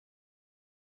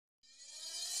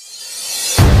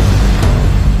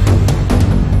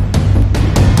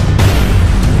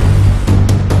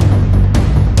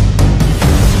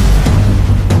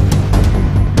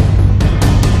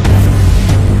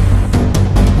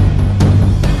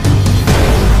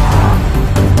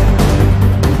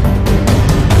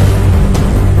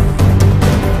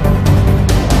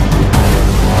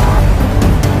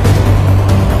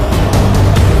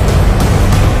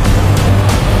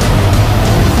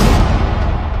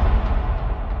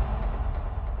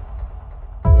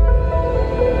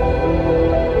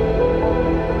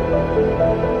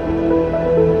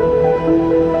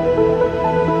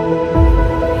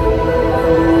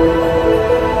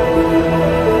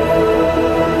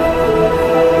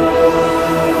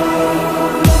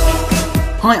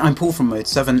I'm Paul from Mode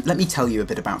 7. Let me tell you a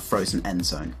bit about Frozen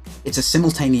Endzone. It's a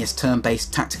simultaneous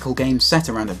turn-based tactical game set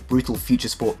around a brutal future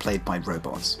sport played by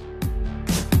robots.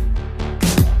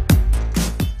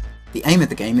 The aim of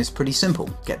the game is pretty simple: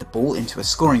 get the ball into a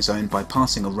scoring zone by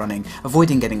passing or running,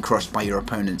 avoiding getting crushed by your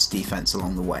opponent's defense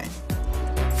along the way.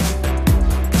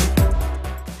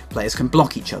 Players can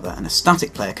block each other, and a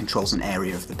static player controls an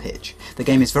area of the pitch. The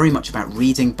game is very much about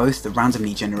reading both the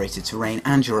randomly generated terrain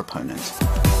and your opponent.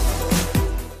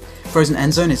 Frozen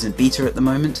Endzone is in beta at the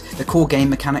moment. The core game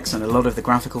mechanics and a lot of the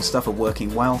graphical stuff are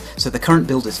working well, so the current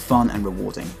build is fun and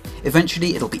rewarding.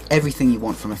 Eventually it'll be everything you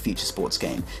want from a future sports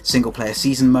game: single player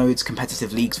season modes,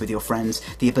 competitive leagues with your friends,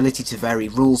 the ability to vary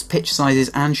rules, pitch sizes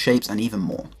and shapes, and even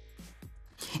more.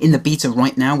 In the beta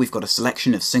right now we've got a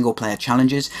selection of single player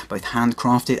challenges, both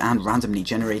handcrafted and randomly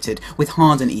generated, with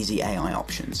hard and easy AI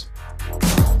options.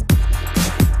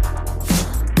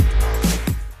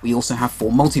 We also have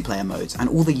 4 multiplayer modes, and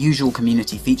all the usual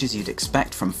community features you'd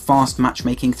expect, from fast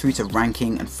matchmaking through to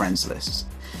ranking and friends lists.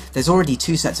 There's already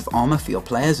 2 sets of armour for your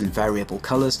players and variable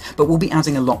colours, but we'll be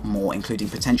adding a lot more, including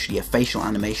potentially a facial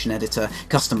animation editor,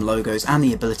 custom logos, and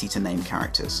the ability to name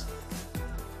characters.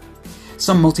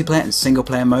 Some multiplayer and single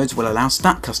player modes will allow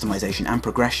stat customization and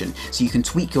progression, so you can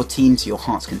tweak your team to your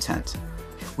heart's content.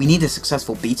 We need a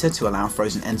successful beta to allow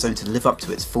Frozen Endzone to live up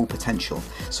to its full potential,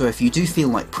 so if you do feel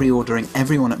like pre-ordering,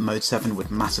 everyone at Mode 7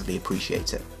 would massively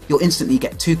appreciate it. You'll instantly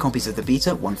get 2 copies of the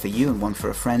beta, one for you and one for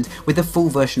a friend, with the full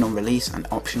version on release and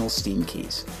optional Steam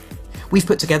keys. We've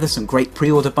put together some great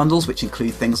pre-order bundles which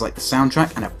include things like the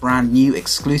soundtrack and a brand new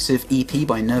exclusive EP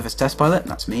by Nervous Test Pilot,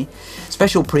 that's me.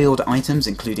 Special pre-order items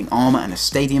including armour and a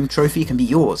stadium trophy can be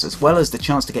yours, as well as the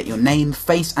chance to get your name,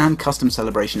 face and custom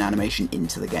celebration animation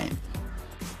into the game.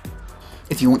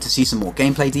 If you want to see some more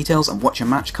gameplay details and watch a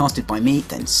match casted by me,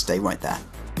 then stay right there.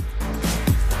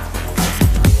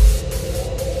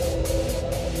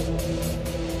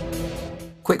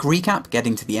 Quick recap: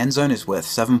 getting to the end zone is worth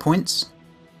 7 points.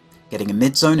 Getting a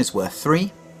mid zone is worth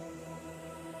 3.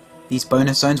 These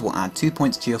bonus zones will add 2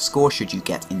 points to your score should you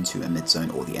get into a mid zone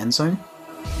or the end zone.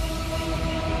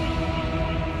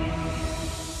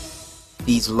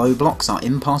 These low blocks are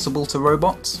impassable to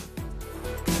robots.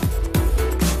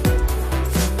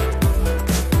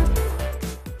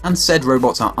 And said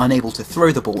robots are unable to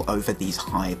throw the ball over these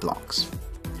high blocks.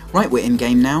 Right, we're in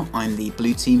game now. I'm the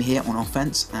blue team here on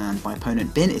offense, and my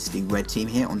opponent Bin is the red team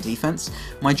here on defense.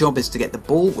 My job is to get the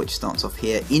ball, which starts off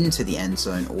here, into the end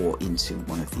zone or into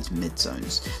one of these mid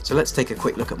zones. So let's take a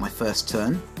quick look at my first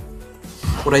turn.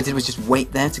 What I did was just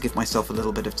wait there to give myself a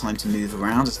little bit of time to move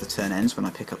around as the turn ends when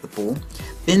I pick up the ball.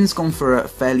 Bin's gone for a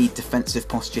fairly defensive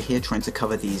posture here, trying to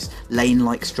cover these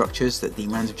lane-like structures that the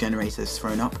random generator has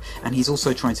thrown up, and he's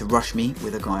also trying to rush me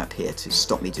with a guy up here to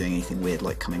stop me doing anything weird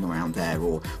like coming around there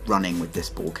or running with this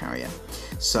ball carrier.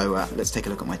 So let's take a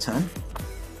look at my turn.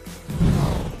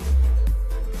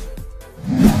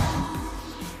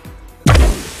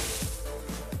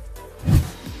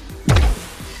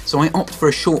 So I opt for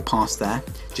a short pass there,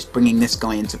 just bringing this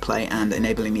guy into play and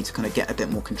enabling me to kind of get a bit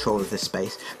more control of this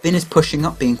space. Bin is pushing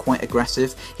up, being quite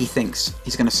aggressive. He thinks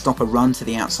he's going to stop a run to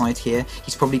the outside here.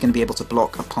 He's probably going to be able to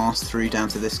block a pass through down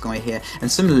to this guy here,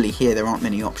 and similarly here there aren't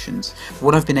many options. But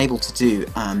what I've been able to do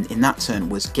in that turn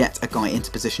was get a guy into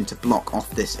position to block off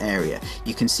this area.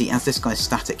 You can see as this guy's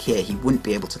static here, he wouldn't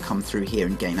be able to come through here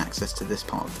and gain access to this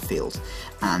part of the field,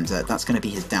 and that's going to be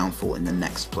his downfall in the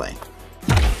next play.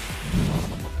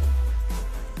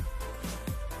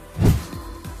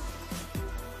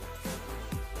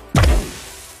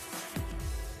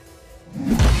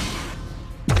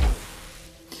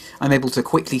 I'm able to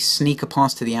quickly sneak a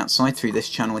pass to the outside through this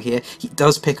channel here. He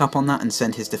does pick up on that and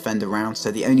send his defender round,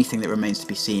 so the only thing that remains to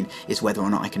be seen is whether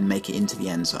or not I can make it into the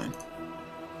end zone.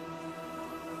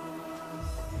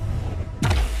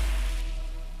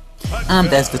 And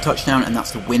there's the touchdown, and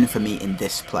that's the win for me in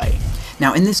this play.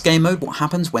 Now in this game mode, what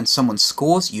happens when someone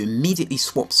scores, you immediately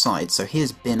swap sides. So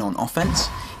here's Bin on offense.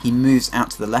 He moves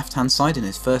out to the left hand side in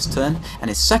his first turn, and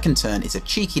his second turn is a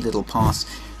cheeky little pass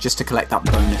just to collect that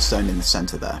bonus zone in the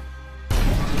centre there.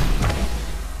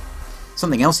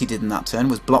 Something else he did in that turn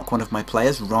was block one of my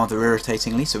players rather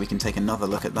irritatingly, so we can take another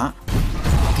look at that.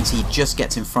 You can see he just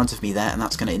gets in front of me there, and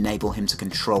that's going to enable him to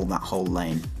control that whole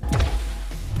lane.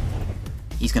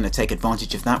 He's going to take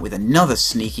advantage of that with another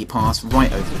sneaky pass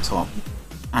right over the top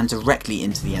and directly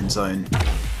into the end zone.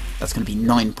 That's going to be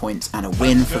 9 points and a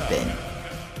win for Bin.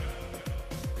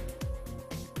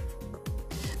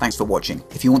 Thanks for watching.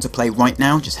 If you want to play right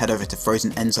now, just head over to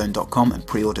frozenendzone.com and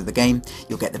pre-order the game.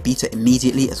 You'll get the beta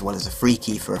immediately, as well as a free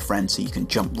key for a friend, so you can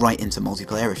jump right into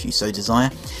multiplayer if you so desire.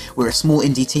 We're a small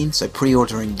indie team, so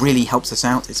pre-ordering really helps us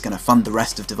out. It's going to fund the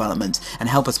rest of development and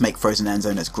help us make Frozen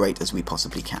Endzone as great as we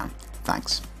possibly can.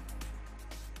 Thanks.